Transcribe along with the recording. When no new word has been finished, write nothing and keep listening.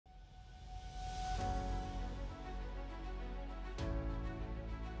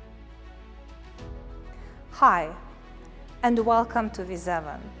Hi, and welcome to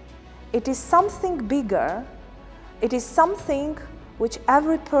Viseven. It is something bigger. It is something which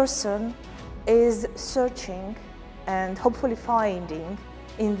every person is searching and hopefully finding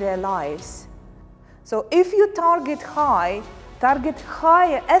in their lives. So if you target high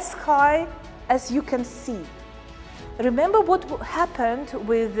as high as you can see. Remember what happened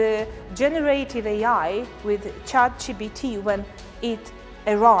with the generative AI, with ChatGPT, when it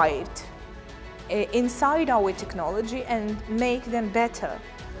arrived inside our technology and make them better.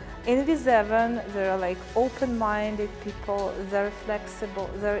 In Viseven, there are like open-minded people, they're flexible,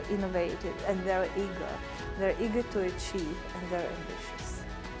 they're innovative, and they're eager. They're eager to achieve, and they're ambitious.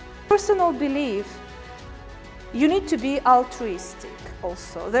 Personal belief, you need to be altruistic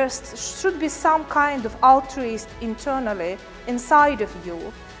also. There should be some kind of altruist internally inside of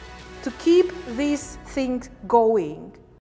you to keep these things going.